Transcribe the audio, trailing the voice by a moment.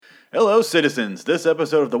Hello, citizens. This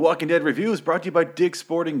episode of The Walking Dead Review is brought to you by Dick's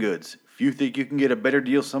Sporting Goods. If you think you can get a better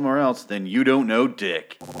deal somewhere else, then you don't know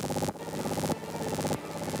Dick.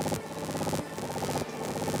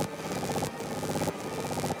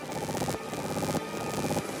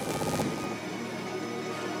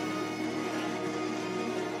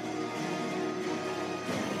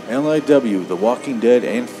 LIW, The Walking Dead,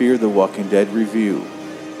 and Fear the Walking Dead Review.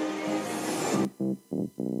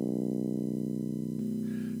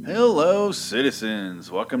 Hello,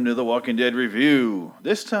 citizens. Welcome to The Walking Dead Review.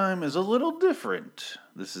 This time is a little different.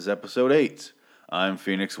 This is episode 8. I'm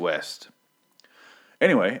Phoenix West.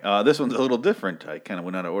 Anyway, this one's a little different. I kind of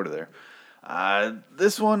went out of order there.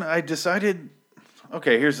 This one, I decided...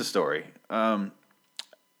 Okay, here's the story.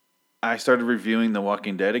 I started reviewing The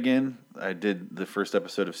Walking Dead again. I did the first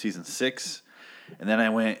episode of Season 6. And then I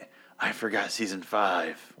went, I forgot Season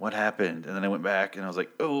 5. What happened? And then I went back and I was like,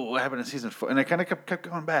 oh, what happened in Season 4? And I kind of kept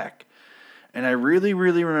going back. And I really,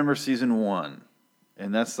 really remember Season 1.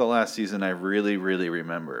 And that's the last season I really, really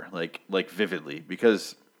remember. Like vividly.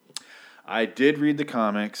 Because I did read the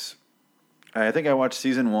comics. I think I watched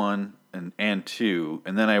Season 1 and 2.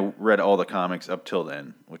 And then I read all the comics up till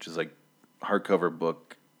then. Which is like hardcover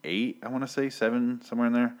book 8, I want to say, 7, somewhere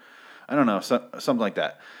in there. I don't know, something like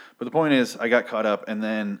that. But the point is, I got caught up, and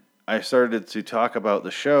then I started to talk about the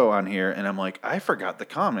show on here, and I'm like, I forgot the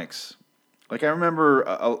comics. Like, I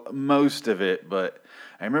remember most of it, but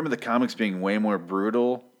I remember the comics being way more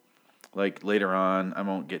brutal. Like, later on, I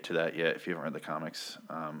won't get to that yet if you haven't read the comics.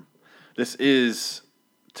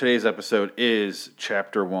 Today's episode is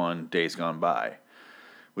Chapter 1, Days Gone By,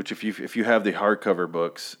 which if you have the hardcover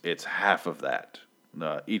books, it's half of that.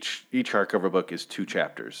 Each hardcover book is 2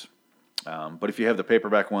 chapters. But if you have the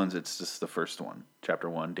paperback ones, it's just the first one. Chapter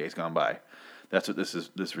 1, Days Gone By. That's what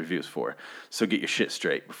this review is for. So get your shit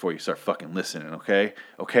straight before you start fucking listening, okay?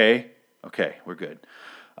 Okay, we're good.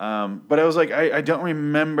 But I was like, I don't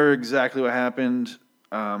remember exactly what happened,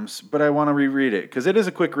 but I want to reread it. Because it is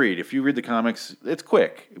a quick read. If you read the comics, it's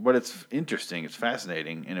quick. But it's interesting. It's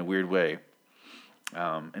fascinating in a weird way.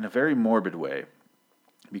 In a very morbid way.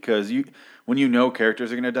 Because when you know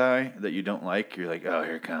characters are going to die that you don't like, you're like, oh,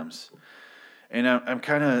 here it comes. And I'm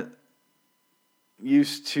kind of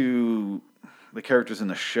used to the characters in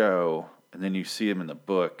the show, and then you see them in the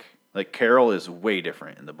book. Like, Carol is way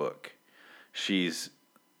different in the book. She's,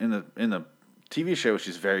 in the TV show,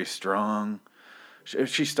 she's very strong.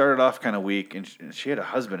 She started off kind of weak, and she had a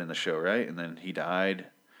husband in the show, right? And then he died.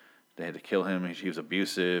 They had to kill him, and he was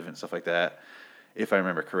abusive and stuff like that, if I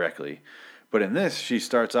remember correctly. But in this, she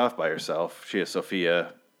starts off by herself. She has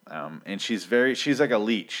Sophia, and she's like a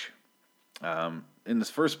leech. In this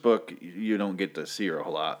first book, you don't get to see her a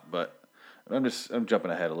whole lot, but I'm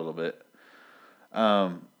jumping ahead a little bit.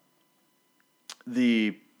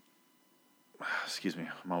 Excuse me,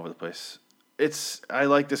 I'm all over the place. I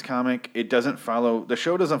like this comic. The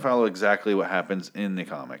show doesn't follow exactly what happens in the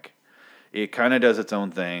comic. It kind of does its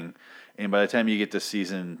own thing, and by the time you get to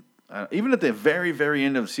season. Even at the very, very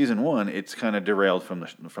end of season 1, it's kind of derailed from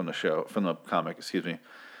the comic. Excuse me,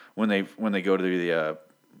 when they go to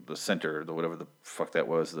the center, whatever the fuck that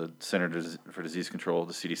was, the Center for Disease Control,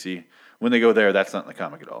 the CDC. When they go there, that's not in the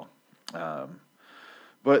comic at all.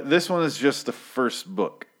 But this one is just the first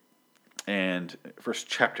book and first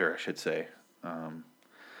chapter, I should say.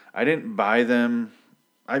 I didn't buy them.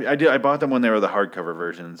 I bought them when they were the hardcover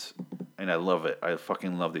versions, and I love it. I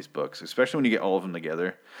fucking love these books, especially when you get all of them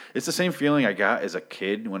together. It's the same feeling I got as a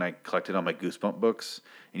kid when I collected all my Goosebump books,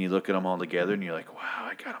 and you look at them all together, and you're like, wow,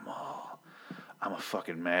 I got them all. I'm a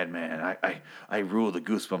fucking madman. I rule the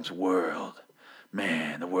Goosebumps world.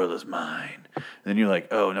 Man, the world is mine. And then you're like,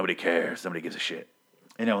 oh, nobody cares. Nobody gives a shit.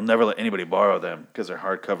 And I'll never let anybody borrow them because they're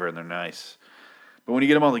hardcover and they're nice. But when you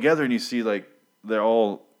get them all together and you see, like, they're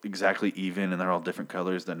all exactly even and they're all different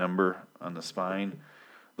colors, the number on the spine.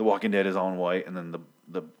 The Walking Dead is all in white, and then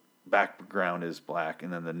the background is black,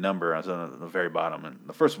 and then the number is on the very bottom. And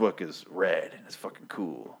the first book is red, and it's fucking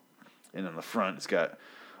cool. And on the front, it's got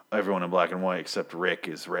everyone in black and white except Rick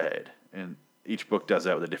is red. And each book does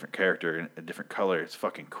that with a different character and a different color. It's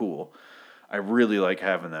fucking cool. I really like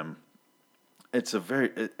having them. I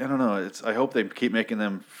don't know, I hope they keep making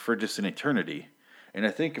them for just an eternity. And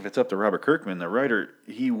I think if it's up to Robert Kirkman, the writer,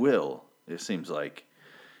 he will, it seems like.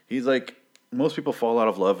 He's like, most people fall out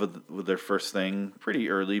of love with their first thing pretty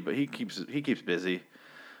early, but he keeps busy.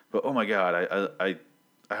 But oh my God, I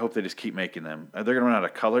hope they just keep making them. They're going to run out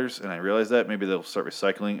of colors, and I realize that. Maybe they'll start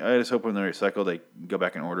recycling. I just hope when they recycle, they go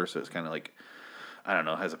back in order, so it's kind of like, I don't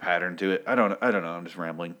know, has a pattern to it. I don't know, I'm just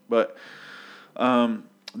rambling. But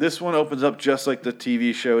this one opens up just like the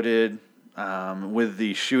TV show did. with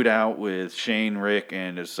the shootout with Shane, Rick,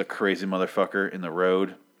 and it's a crazy motherfucker in the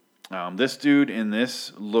road. This dude in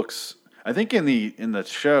this looks. I think in the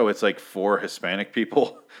show it's like 4 Hispanic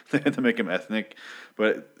people. They had to make him ethnic,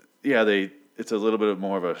 but yeah, it's a little bit of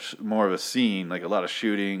more of a scene, like a lot of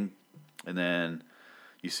shooting, and then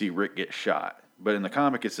you see Rick get shot. But in the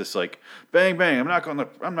comic, it's just like bang bang. I'm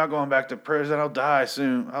not going back to prison. I'll die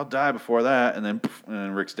soon. I'll die before that. And then poof, and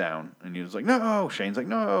then Rick's down, and he was like no. Shane's like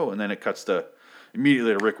no, and then it cuts to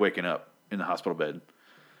immediately to Rick waking up in the hospital bed,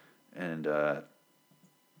 and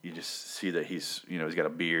you just see that he's got a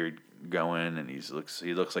beard going, and he looks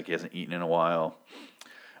like he hasn't eaten in a while.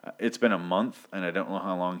 It's been a month, and I don't know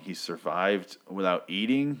how long he survived without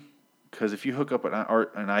eating. Because if you hook up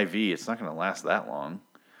an IV, it's not going to last that long.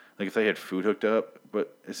 Like if they had food hooked up,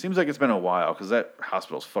 but it seems like it's been a while because that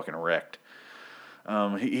hospital's fucking wrecked.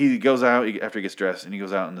 He goes out after he gets dressed, and he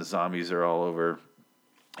goes out, and the zombies are all over.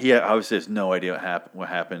 He obviously has no idea what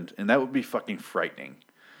happened, and that would be fucking frightening.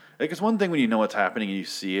 Like it's one thing when you know what's happening and you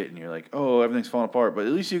see it, and you're like, oh, everything's falling apart. But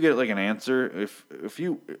at least you get like an answer. If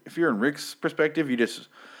you're in Rick's perspective, you just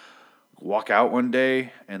walk out one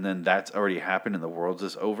day, and then that's already happened, and the world's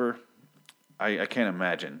just over. I can't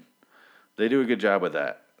imagine. They do a good job with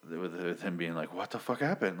that. With him being like, what the fuck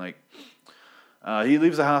happened? Like, he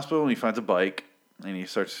leaves the hospital and he finds a bike and he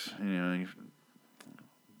starts, he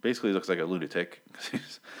basically looks like a lunatic.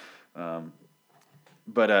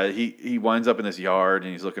 But he winds up in this yard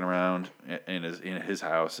and he's looking around in his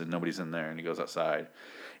house and nobody's in there, and he goes outside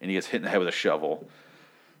and he gets hit in the head with a shovel,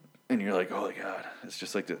 and you're like, oh my god, it's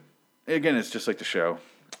just like the show.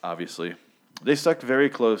 Obviously, they stuck very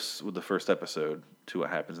close with the first episode to what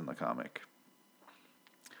happens in the comic.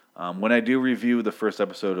 When I do review the first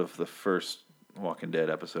episode of the first Walking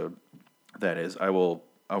Dead episode, that is, I'll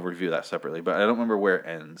review that separately. But I don't remember where it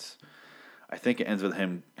ends. I think it ends with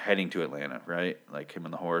him heading to Atlanta, right? Like him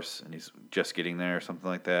on the horse, and he's just getting there or something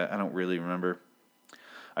like that. I don't really remember.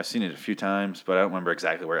 I've seen it a few times, but I don't remember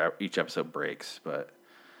exactly where each episode breaks. But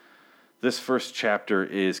this first chapter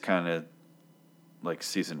is kind of like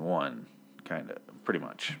season 1, kind of, pretty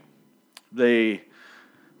much.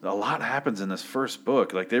 A lot happens in this first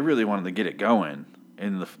book. Like, they really wanted to get it going.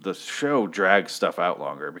 And the show drags stuff out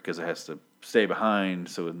longer because it has to stay behind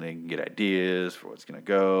so they can get ideas for what's going to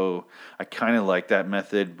go. I kind of like that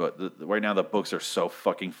method, but right now the books are so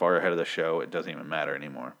fucking far ahead of the show, it doesn't even matter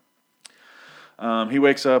anymore. He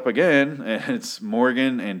wakes up again, and it's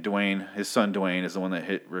Morgan and Dwayne. His son Dwayne is the one that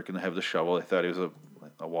hit Rick in the head with a shovel. They thought he was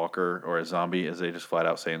a walker or a zombie, as they just flat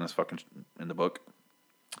out say in this fucking in the book.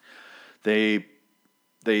 They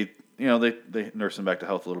nurse him back to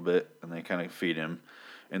health a little bit, and they kind of feed him.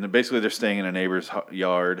 And then basically they're staying in a neighbor's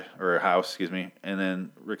yard, or house, excuse me. And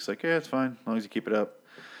then Rick's like, yeah, it's fine, as long as you keep it up.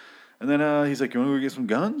 And then he's like, you want to go get some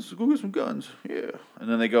guns? Go get some guns. Yeah. And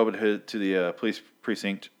then they go over to the police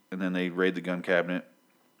precinct, and then they raid the gun cabinet.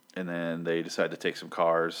 And then they decide to take some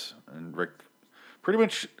cars. And Rick pretty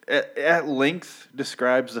much at length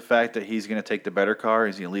describes the fact that he's going to take the better car.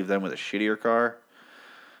 He's going to leave them with a shittier car.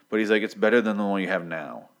 But he's like, it's better than the one you have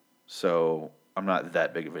now. So I'm not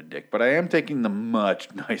that big of a dick. But I am taking the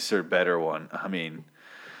much nicer, better one. I mean,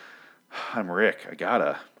 I'm Rick. I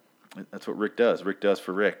gotta. That's what Rick does. Rick does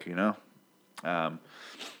for Rick,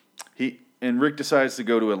 Rick decides to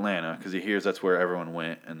go to Atlanta because he hears that's where everyone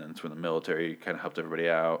went, and then it's where the military kind of helped everybody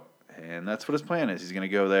out. And that's what his plan is. He's going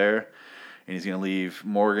to go there, and he's going to leave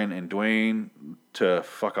Morgan and Dwayne to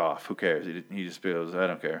fuck off. Who cares? He just goes, I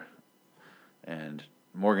don't care. And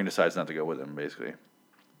Morgan decides not to go with him, basically.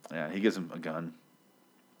 Yeah, he gives him a gun.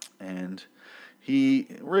 And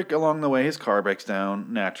Rick, along the way, his car breaks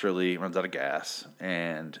down naturally, runs out of gas.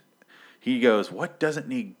 And he goes, what doesn't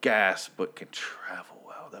need gas but can travel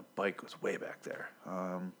well? That bike was way back there.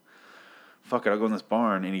 Fuck it, I'll go in this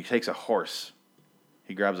barn. And he takes a horse.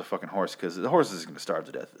 He grabs a fucking horse because the horse is going to starve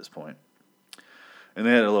to death at this point. And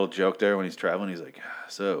they had a little joke there when he's traveling. He's like,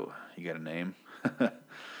 so, you got a name?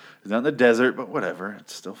 He's not in the desert, but whatever.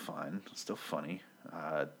 It's still fine. It's still funny.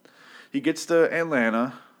 He gets to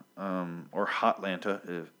Atlanta, or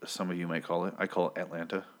Hotlanta, as some of you might call it. I call it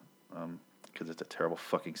Atlanta, because it's a terrible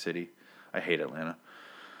fucking city. I hate Atlanta.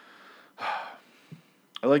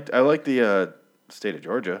 I like the state of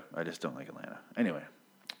Georgia. I just don't like Atlanta. Anyway,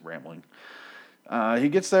 rambling. He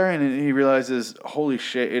gets there and he realizes, holy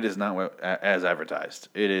shit, it is not as advertised.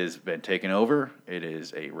 It has been taken over. It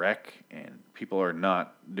is a wreck, and people are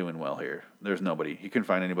not doing well here. There's nobody. He couldn't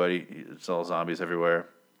find anybody. It's all zombies everywhere.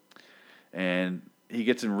 And he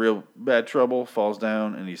gets in real bad trouble, falls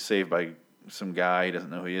down, and he's saved by some guy. He doesn't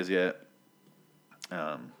know who he is yet.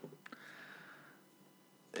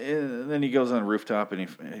 And then he goes on a rooftop and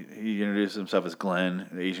he introduces himself as Glenn,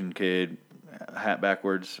 an Asian kid, hat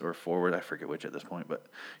backwards or forward. I forget which at this point, but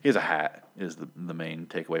he has a hat is the main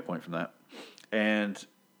takeaway point from that. And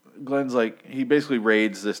Glenn's like, he basically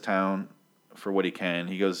raids this town for what he can.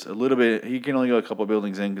 He goes a little bit, he can only go a couple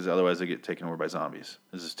buildings in because otherwise they get taken over by zombies.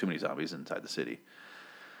 There's just too many zombies inside the city.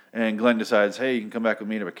 And Glenn decides, hey, you can come back with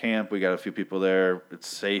me to a camp. We got a few people there. It's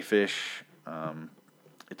safe-ish.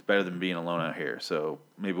 It's better than being alone out here. So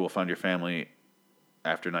maybe we'll find your family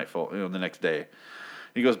after nightfall, the next day.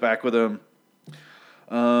 He goes back with him.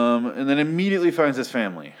 And then immediately finds his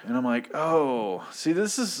family. And I'm like, oh, see,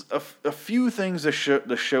 this is a few things the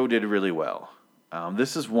show did really well.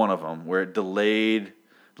 This is one of them where it delayed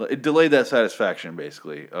that satisfaction,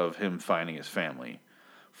 basically, of him finding his family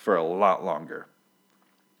for a lot longer.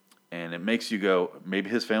 And it makes you go, maybe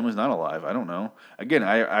his family's not alive. I don't know. Again,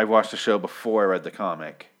 I watched the show before I read the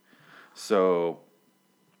comic. So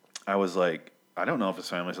I was like, I don't know if his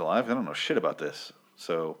family's alive. I don't know shit about this.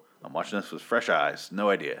 So I'm watching this with fresh eyes. No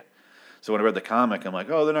idea. So when I read the comic, I'm like,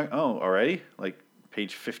 oh, they're not, oh, already? Like,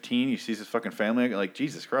 page 15, you see his fucking family? Like,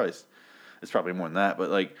 Jesus Christ. It's probably more than that, but,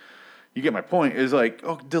 like, you get my point. Is like,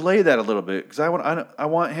 oh, delay that a little bit, because I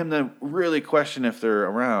want him to really question if they're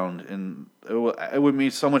around, and it would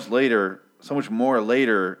mean so much more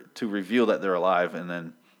later to reveal that they're alive, and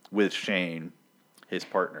then with Shane, his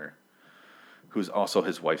partner, who's also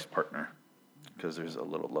his wife's partner, because there's a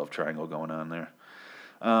little love triangle going on there.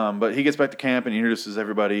 But he gets back to camp and he introduces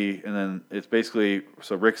everybody, and then it's basically,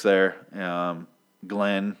 so Rick's there,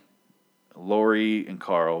 Glenn, Lori, and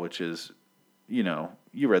Carl, which is,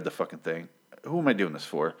 you read the fucking thing. Who am I doing this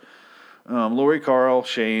for? Lori, Carl,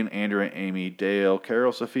 Shane, Andrea, Amy, Dale,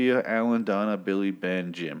 Carol, Sophia, Alan, Donna, Billy,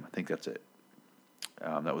 Ben, Jim. I think that's it.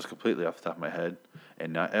 That was completely off the top of my head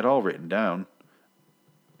and not at all written down.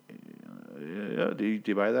 Do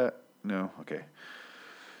you buy that? No? Okay.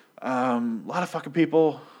 A lot of fucking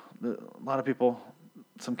people.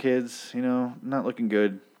 Some kids, not looking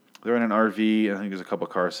good. They're in an RV. I think there's a couple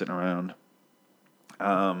cars sitting around.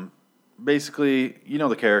 Basically,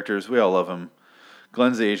 the characters. We all love them.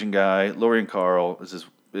 Glenn's the Asian guy. Lori and Carl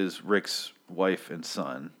is Rick's wife and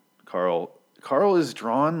son. Carl is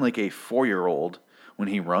drawn like a 4-year-old when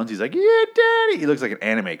he runs. He's like, yeah, daddy. He looks like an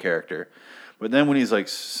anime character. But then when he's like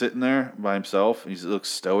sitting there by himself, he looks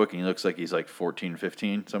stoic and he looks like he's like 14,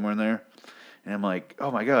 15, somewhere in there. And I'm like,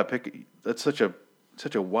 oh my God, that's such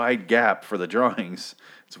a wide gap for the drawings.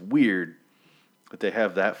 It's weird that they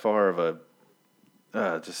have that far of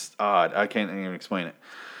a, just odd. I can't even explain it.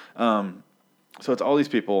 So it's all these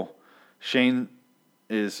people. Shane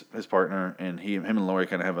is his partner, and him and Lori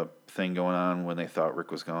kind of have a thing going on when they thought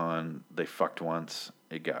Rick was gone. They fucked once.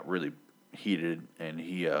 It got really heated, and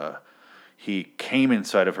he came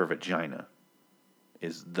inside of her vagina,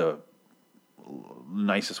 is the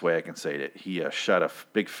nicest way I can say it. He shot a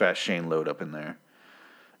big fat Shane load up in there.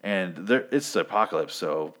 And it's the apocalypse,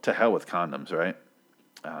 so to hell with condoms, right?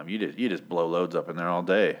 You just blow loads up in there all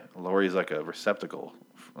day. Lori's like a receptacle,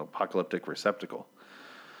 apocalyptic receptacle.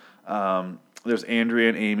 There's Andrea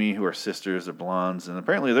and Amy, who are sisters. They're blondes, and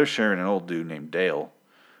apparently they're sharing an old dude named Dale,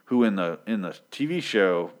 who in the TV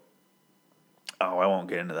show. Oh, I won't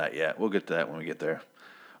get into that yet. We'll get to that when we get there.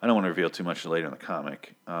 I don't want to reveal too much later in the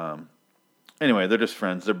comic. Anyway, they're just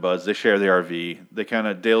friends. They're buds. They share the RV.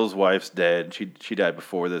 They Dale's wife's dead. She died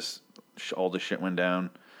before all this shit went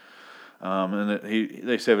down. And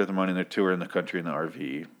they saved up the money and they're touring the country in the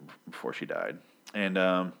RV before she died.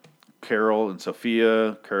 And Carol and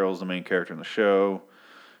Sophia. Carol's the main character in the show.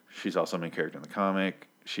 She's also the main character in the comic.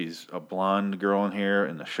 She's a blonde girl in here.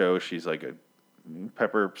 In the show, she's like a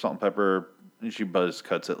salt and pepper. And she buzz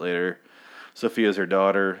cuts it later. Sophia's her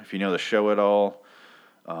daughter. If you know the show at all,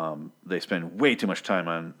 they spend way too much time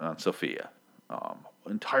on Sophia.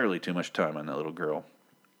 Entirely too much time on that little girl.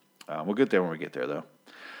 We'll get there when we get there, though.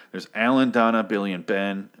 There's Alan, Donna, Billy, and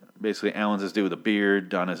Ben. Basically, Alan's this dude with a beard.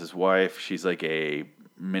 Donna's his wife. She's like a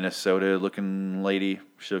Minnesota-looking lady.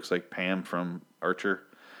 She looks like Pam from Archer.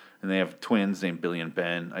 And they have twins named Billy and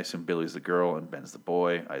Ben. I assume Billy's the girl and Ben's the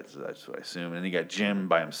boy. That's what I assume. And then you got Jim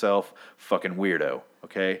by himself. Fucking weirdo,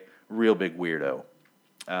 okay? Real big weirdo.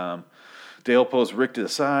 Dale pulls Rick to the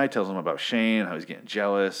side, tells him about Shane, how he's getting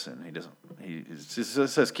jealous, and he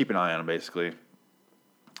just says keep an eye on him, basically.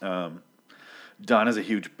 Donna's a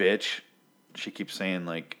huge bitch. She keeps saying,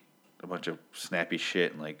 like, a bunch of snappy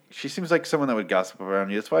shit, and, like, she seems like someone that would gossip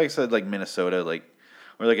around you. That's why I said, like, Minnesota, like,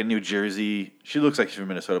 or like a New Jersey. She looks like she's from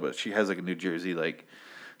Minnesota, but she has like a New Jersey, like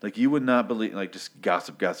you would not believe, like just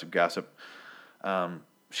gossip.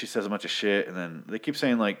 she says a bunch of shit, and then they keep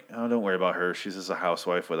saying like, "Oh, don't worry about her. She's just a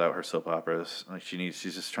housewife without her soap operas. Like she's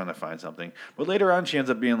just trying to find something." But later on, she ends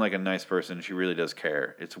up being like a nice person. She really does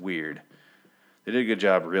care. It's weird. They did a good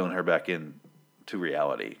job reeling her back in to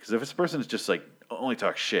reality. Because if this person is just like only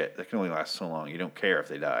talk shit, that can only last so long. You don't care if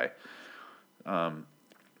they die.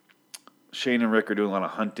 Shane and Rick are doing a lot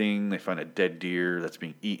of hunting. They find a dead deer that's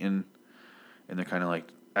being eaten, and they're kind of like,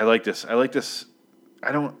 "I like this. I like this."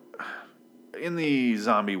 I don't. In the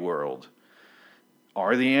zombie world,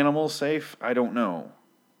 are the animals safe? I don't know,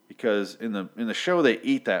 because in the show they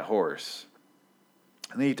eat that horse,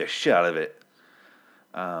 and they eat the shit out of it.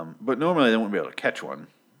 But normally they wouldn't be able to catch one.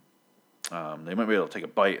 They might be able to take a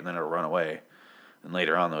bite and then it'll run away, and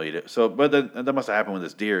later on they'll eat it. So, but that must have happened with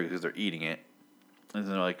this deer because they're eating it, and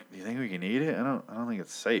they're like, "Do you think we can eat it?" I don't think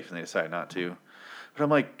it's safe, and they decide not to. But I'm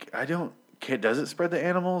like, I don't. Does it spread the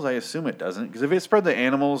animals? I assume it doesn't, because if it spread the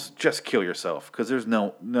animals, just kill yourself, because there's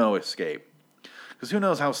no escape. Because who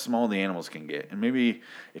knows how small the animals can get, and maybe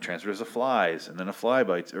it transfers to flies, and then a fly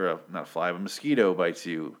bites, or not a fly, but a mosquito bites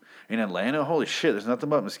you. In Atlanta, holy shit, there's nothing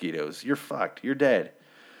but mosquitoes. You're fucked. You're dead.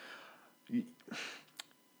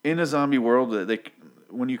 In a zombie world,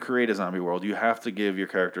 when you create a zombie world, you have to give your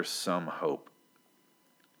character some hope.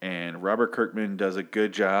 And Robert Kirkman does a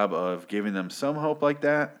good job of giving them some hope like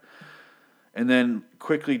that, and then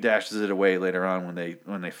quickly dashes it away later on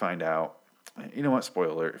when they find out. You know what? Spoiler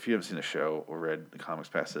alert. If you haven't seen the show or read the comics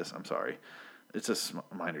past this, I'm sorry. It's a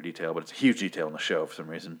minor detail, but it's a huge detail in the show for some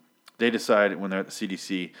reason. They decide when they're at the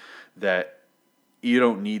CDC that you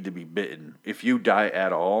don't need to be bitten. If you die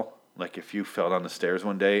at all, like if you fell down the stairs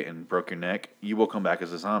one day and broke your neck, you will come back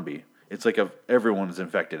as a zombie. It's like everyone's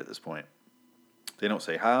infected at this point. They don't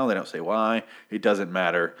say how, they don't say why. It doesn't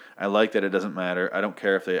matter. I like that it doesn't matter. I don't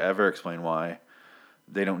care if they ever explain why.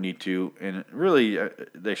 They don't need to, and really,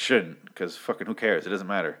 they shouldn't, because fucking who cares? It doesn't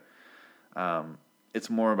matter.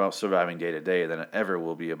 It's more about surviving day to day than it ever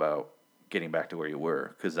will be about getting back to where you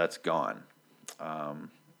were, because that's gone. I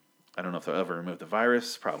don't know if they'll ever remove the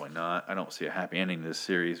virus. Probably not. I don't see a happy ending to this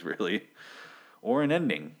series, really, or an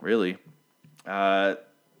ending, really.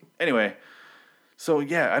 Anyway. So,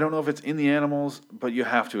 yeah, I don't know if it's in the animals, but you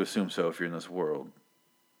have to assume so if you're in this world.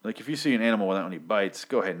 Like, if you see an animal without any bites,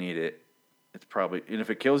 go ahead and eat it. It's probably... And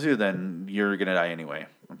if it kills you, then you're going to die anyway.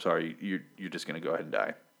 I'm sorry, you're just going to go ahead and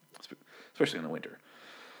die. Especially in the winter.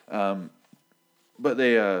 But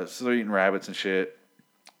so they're eating rabbits and shit.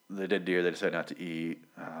 The dead deer they decide not to eat.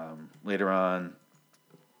 Later on,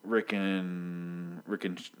 Rick and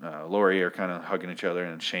Lori are kind of hugging each other,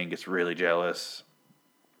 and Shane gets really jealous.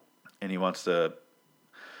 And he wants to...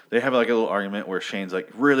 They have like a little argument where Shane's like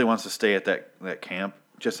really wants to stay at that camp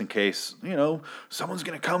just in case, someone's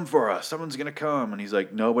going to come for us. Someone's going to come. And he's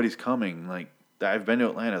like, nobody's coming. Like, I've been to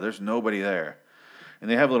Atlanta. There's nobody there. And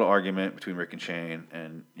they have a little argument between Rick and Shane,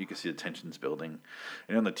 and you can see the tensions building.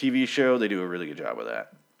 And on the TV show, they do a really good job with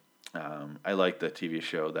that. I like the TV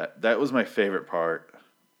show. That was my favorite part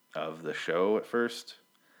of the show at first.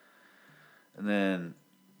 And then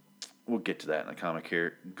we'll get to that in the comic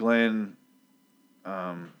here. Glenn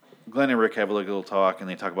and Rick have a little talk, and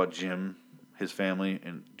they talk about Jim, his family,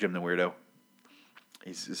 and Jim the weirdo.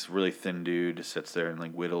 He's this really thin dude who sits there and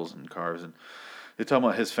like whittles and carves, and they talk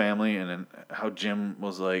about his family and then how Jim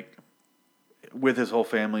was like with his whole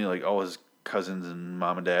family, like all his cousins and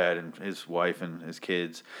mom and dad and his wife and his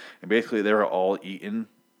kids, and basically they were all eaten,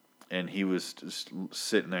 and he was just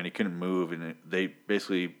sitting there and he couldn't move, and they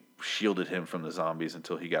basically shielded him from the zombies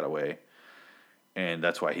until he got away, and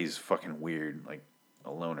that's why he's fucking weird, like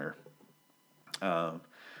a loner.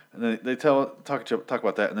 And then they talk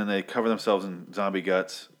about that, and then they cover themselves in zombie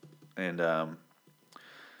guts, and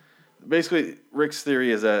basically Rick's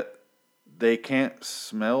theory is that they can't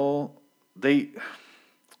smell. Oh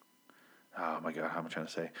my god, how am I trying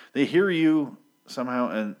to say? They hear you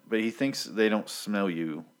somehow, but he thinks they don't smell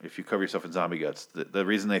you if you cover yourself in zombie guts. The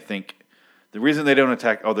reason they don't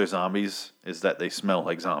attack other zombies is that they smell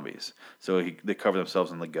like zombies. So they cover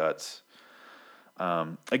themselves in the guts.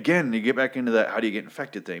 Again, you get back into that how do you get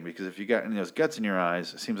infected thing, because if you got any of those guts in your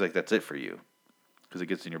eyes, it seems like that's it for you, because it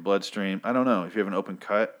gets in your bloodstream. I don't know. If you have an open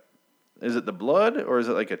cut, is it the blood or is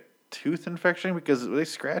it like a tooth infection? Because they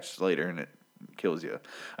scratch later and it kills you.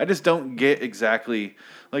 I just don't get exactly,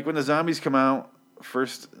 like when the zombies come out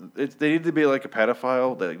first, they need to be like a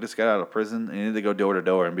pedophile that just got out of prison, and they need to go door to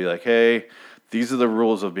door and be like, hey, these are the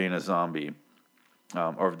rules of being a zombie.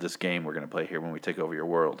 Or this game we're going to play here when we take over your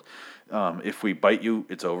world. If we bite you,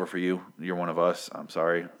 it's over for you. You're one of us. I'm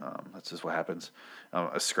sorry. That's just what happens.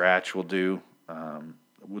 A scratch will do.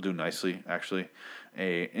 will do nicely, actually.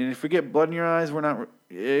 And if we get blood in your eyes, we're not.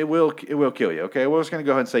 It will kill you. Okay, we're just gonna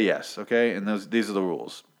go ahead and say yes. Okay, and these are the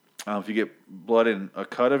rules. If you get blood in a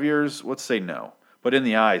cut of yours, let's say no. But in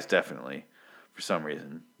the eyes, definitely. For some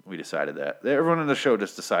reason, we decided that. Everyone in the show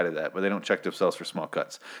just decided that, but they don't check themselves for small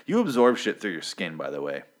cuts. You absorb shit through your skin, by the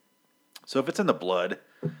way. So if it's in the blood,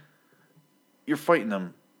 you're fighting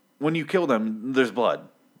them. When you kill them, there's blood.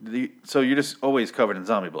 So you're just always covered in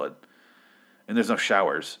zombie blood. And there's no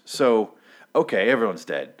showers. So, okay, everyone's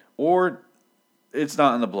dead. Or it's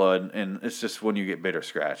not in the blood, and it's just when you get bit or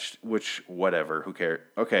scratched, which, whatever, who cares?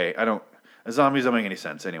 Okay, zombies don't make any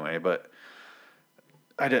sense anyway, but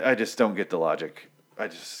I just don't get the logic. I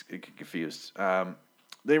just get confused.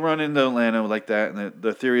 They run into Atlanta like that, and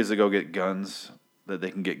the theory is to go get guns, that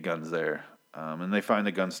they can get guns there. And they find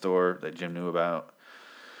the gun store that Jim knew about.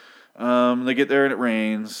 They get there and it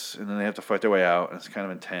rains, and then they have to fight their way out, and it's kind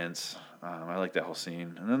of intense. I like that whole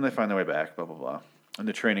scene. And then they find their way back, blah, blah, blah. And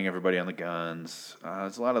they're training everybody on the guns.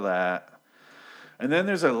 There's a lot of that. And then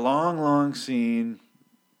there's a long, long scene.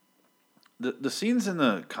 The scenes in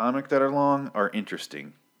the comic that are long are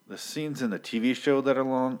interesting. The scenes in the TV show that are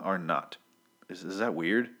long are not. Is that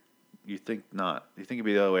weird? You think not. You think it'd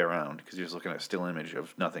be the other way around because you're just looking at a still image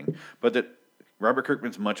of nothing. But that Robert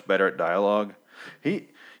Kirkman's much better at dialogue.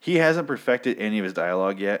 He hasn't perfected any of his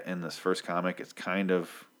dialogue yet in this first comic. It's kind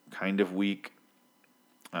of weak.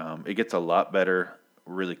 It gets a lot better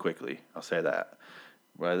really quickly. I'll say that.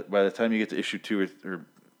 By the time you get to issue 2 or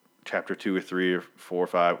chapter 2 or 3 or 4 or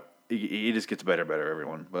 5, it just gets better,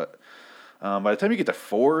 everyone. But by the time you get to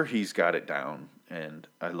 4, he's got it down, and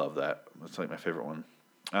I love that. That's like my favorite one.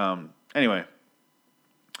 Anyway,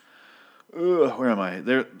 where am I?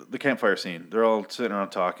 The campfire scene. They're all sitting around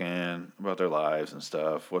talking about their lives and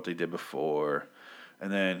stuff, what they did before.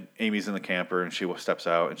 And then Amy's in the camper, and she steps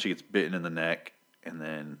out, and she gets bitten in the neck. And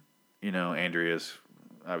then, Andrea's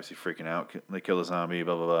obviously freaking out. They kill the zombie,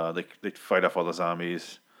 blah, blah, blah. They fight off all the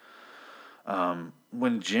zombies.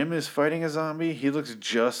 When Jim is fighting a zombie, he looks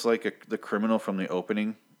just like the criminal from the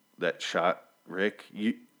opening that shot Rick.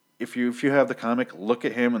 If you have the comic, look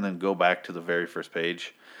at him and then go back to the very first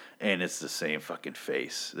page, and it's the same fucking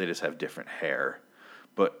face. They just have different hair.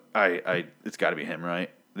 But it's got to be him, right?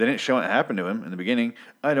 They didn't show what happened to him in the beginning.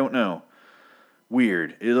 I don't know.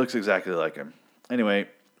 Weird. It looks exactly like him. Anyway,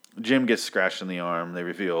 Jim gets scratched in the arm. They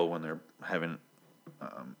reveal when they're having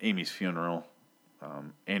Amy's funeral.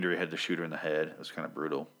 Andrea had to shoot her in the head. It was kind of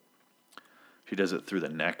brutal. She does it through the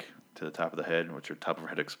neck to the top of the head, which the top of her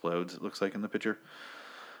head explodes, it looks like in the picture.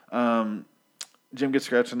 Jim gets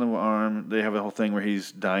scratched in the arm. They have a whole thing where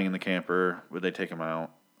he's dying in the camper, where they take him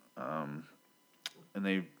out. And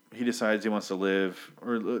he decides he wants to live,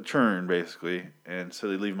 or churn, basically. And so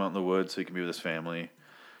they leave him out in the woods so he can be with his family,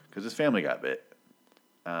 because his family got bit.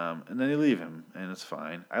 And then they leave him, and it's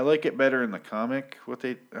fine. I like it better in the comic. I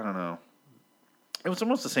don't know. It was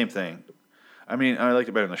almost the same thing. I mean, I liked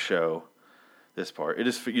it better in the show. This part, you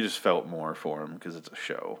just felt more for him because it's a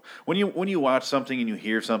show. When you watch something and you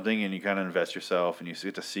hear something and you kind of invest yourself and you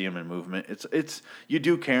get to see him in movement, it's you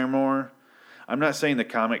do care more. I'm not saying the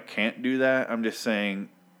comic can't do that. I'm just saying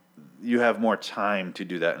you have more time to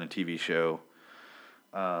do that in a TV show.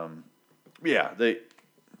 Yeah, they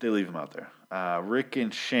leave him out there. Rick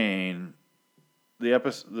and Shane,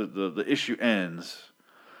 the issue ends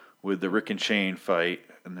with the Rick and Shane fight,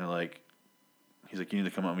 and they're like, he's like, you need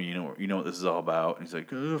to come at me. You know what this is all about. And he's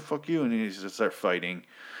like, oh, fuck you. And he's just start fighting.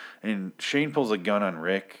 And Shane pulls a gun on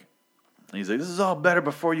Rick. And he's like, this is all better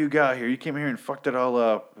before you got here. You came here and fucked it all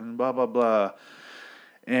up. And blah, blah, blah.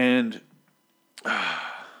 And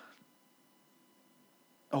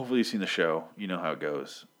hopefully you've seen the show. You know how it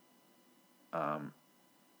goes.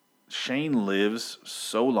 Shane lives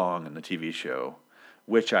so long in the TV show,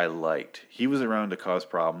 which I liked. He was around to cause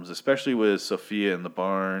problems, especially with Sophia in the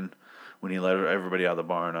barn, when he let everybody out of the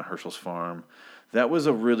barn on Herschel's farm. That was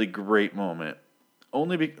a really great moment.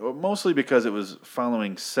 Mostly because it was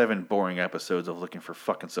following 7 boring episodes of looking for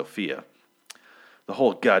fucking Sophia. The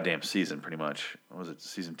whole goddamn season, pretty much. Was it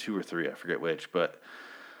season 2 or 3? I forget which. But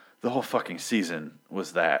the whole fucking season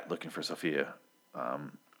was that, looking for Sophia.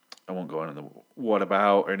 I won't go into the what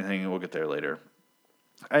about or anything. We'll get there later.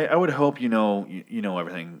 I would hope you know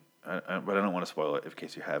everything, but I don't want to spoil it in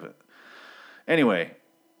case you haven't. Anyway,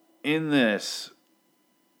 in this,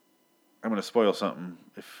 I'm going to spoil something.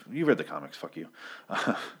 If you've read the comics, fuck you.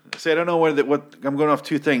 I don't know what I'm going off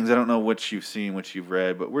 2 things. I don't know which you've seen, which you've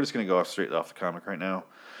read, but we're just going to go straight off the comic right now.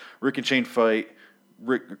 Rick and Shane fight.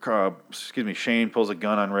 Shane pulls a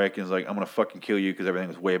gun on Rick and is like, I'm going to fucking kill you because everything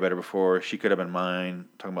was way better before. She could have been mine.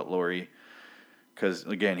 Talking about Lori. because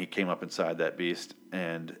again he came up inside that beast,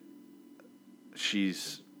 and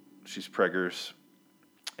she's preggers,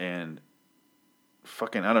 and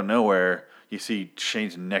fucking out of nowhere you see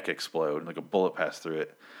Shane's neck explode, like a bullet passed through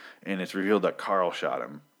it, and it's revealed that Carl shot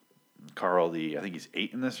him. Carl, I think he's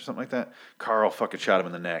 8 in this or something like that. Carl fucking shot him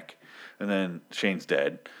in the neck, and then Shane's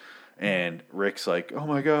dead. And Rick's like, "Oh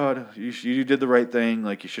my God, you did the right thing.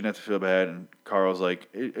 Like, you shouldn't have to feel bad." And Carl's like,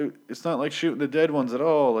 "It's not like shooting the dead ones at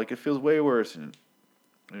all. Like, it feels way worse, and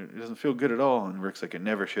it doesn't feel good at all." And Rick's like, "It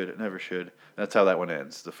never should. It never should." That's how that one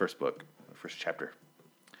ends. The first book, the first chapter.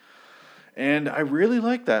 And I really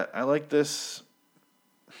like that. I like this.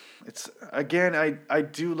 It's again, I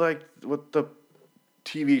do like what the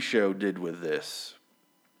TV show did with this.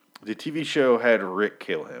 The TV show had Rick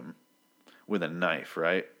kill him with a knife,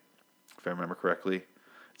 right? If I remember correctly.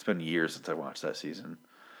 It's been years since I watched that season.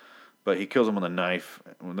 But he kills him with a knife.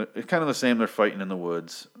 It's kind of the same. They're fighting in the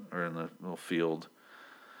woods or in the little field.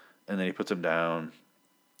 And then he puts him down.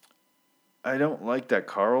 I don't like that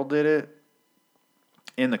Carl did it.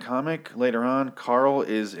 In the comic, later on, Carl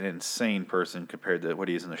is an insane person compared to what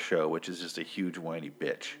he is in the show, which is just a huge whiny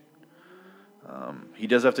bitch. He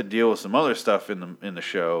does have to deal with some other stuff in the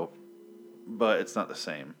show, but it's not the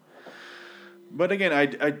same. But again,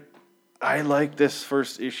 I like this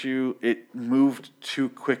first issue. It moved too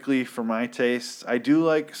quickly for my tastes. I do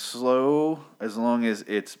like slow as long as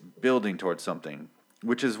it's building towards something,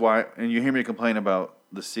 which is why, and you hear me complain about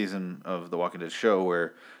the season of The Walking Dead show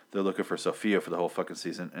where they're looking for Sophia for the whole fucking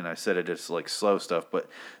season, and I said it's like slow stuff, but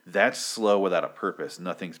that's slow without a purpose.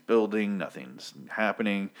 Nothing's building, nothing's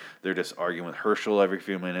happening. They're just arguing with Herschel every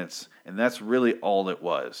few minutes, and that's really all it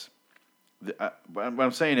was. What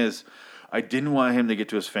I'm saying is, I didn't want him to get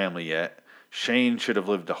to his family yet. Shane should have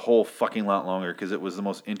lived a whole fucking lot longer because it was the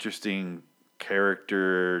most interesting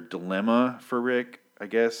character dilemma for Rick, I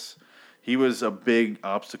guess. He was a big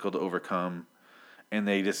obstacle to overcome, and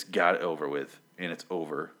they just got it over with, and it's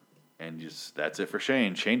over. And just that's it for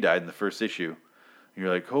Shane. Shane died in the first issue. And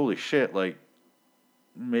you're like, holy shit, like,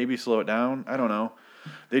 maybe slow it down? I don't know.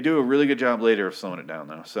 They do a really good job later of slowing it down,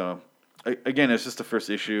 though. So, again, it's just the first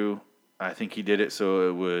issue. I think he did it so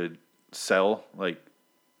it would sell, like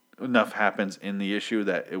enough happens in the issue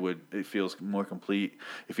that it feels more complete.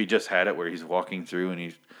 If he just had it where he's walking through and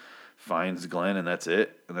he finds Glenn and that's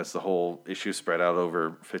it, and that's the whole issue spread out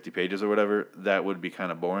over 50 pages or whatever, that would be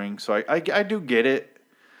kind of boring. So I do get it.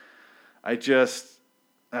 I just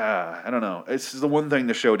I don't know. It's the one thing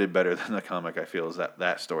the show did better than the comic, I feel, is that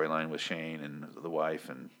storyline with Shane and the wife,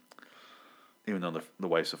 and even though the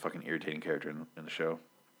wife's a fucking irritating character in the show.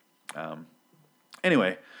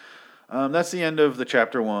 Anyway, that's the end of the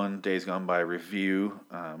Chapter 1 Days Gone By review.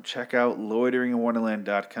 Check out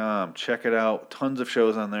loiteringinwonderland.com. Check it out. Tons of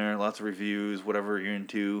shows on there. Lots of reviews, whatever you're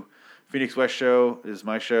into. Phoenix West Show is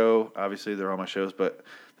my show. Obviously, they're all my shows, but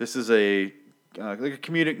this is like a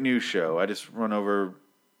comedic news show. I just run over.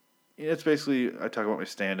 It's basically, I talk about my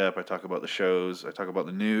stand-up. I talk about the shows. I talk about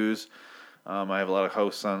the news. I have a lot of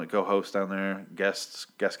co-hosts down there, guest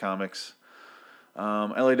comics.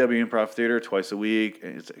 LAW Improv Theater twice a week.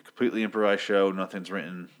 It's a completely improvised show. Nothing's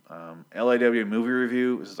written. LAW Movie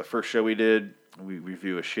Review. This is the first show we did. We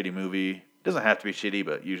review a shitty movie. It doesn't have to be shitty,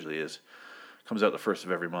 but usually is. Comes out the first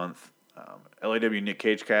of every month. LAW Nick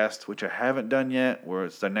Cage Cast, which I haven't done yet, where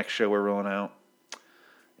it's the next show we're rolling out.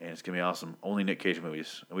 And it's going to be awesome. Only Nick Cage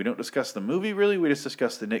movies. And we don't discuss the movie, really. We just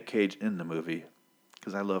discuss the Nick Cage in the movie.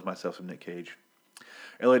 Because I love myself some Nick Cage.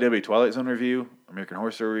 LAW Twilight Zone Review. American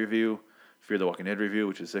Horror Story Review. Fear the Walking Dead Review,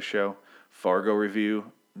 which is this show. Fargo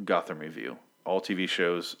Review. Gotham Review. All TV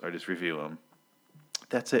shows. I just review them.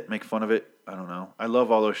 That's it. Make fun of it. I don't know. I love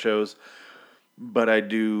all those shows. But I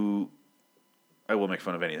will make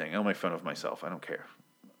fun of anything. I'll make fun of myself. I don't care.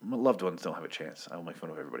 My loved ones don't have a chance. I will make fun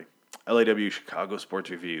of everybody. LAW Chicago Sports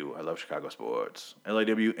Review. I love Chicago sports. LAW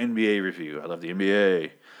NBA Review. I love the NBA.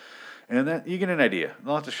 And that you get an idea.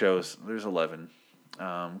 Lots of shows. There's 11.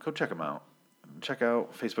 Go check them out. Check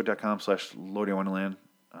out facebook.com/LordofWonderland.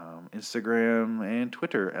 Instagram and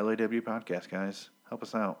Twitter, LAW Podcast, guys. Help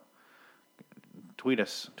us out. Tweet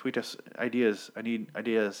us ideas. I need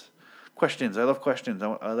ideas. Questions. I love questions.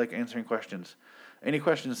 I like answering questions. Any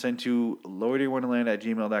questions, send to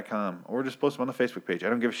LordofWonderland@gmail.com or just post them on the Facebook page.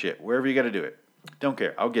 I don't give a shit. Wherever you got to do it. Don't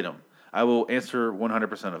care. I'll get them. I will answer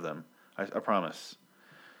 100% of them. I promise.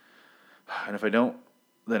 And if I don't,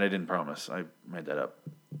 then I didn't promise. I made that up.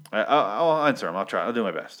 I'll answer them. I'll try. I'll do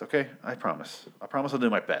my best, okay? I promise. I promise I'll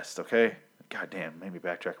do my best, okay? God damn, made me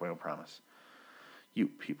backtrack my own promise. You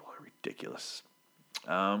people are ridiculous.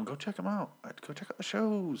 Go check them out. Go check out the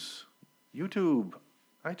shows. YouTube,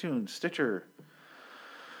 iTunes, Stitcher.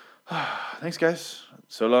 Thanks, guys.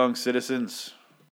 So long, citizens.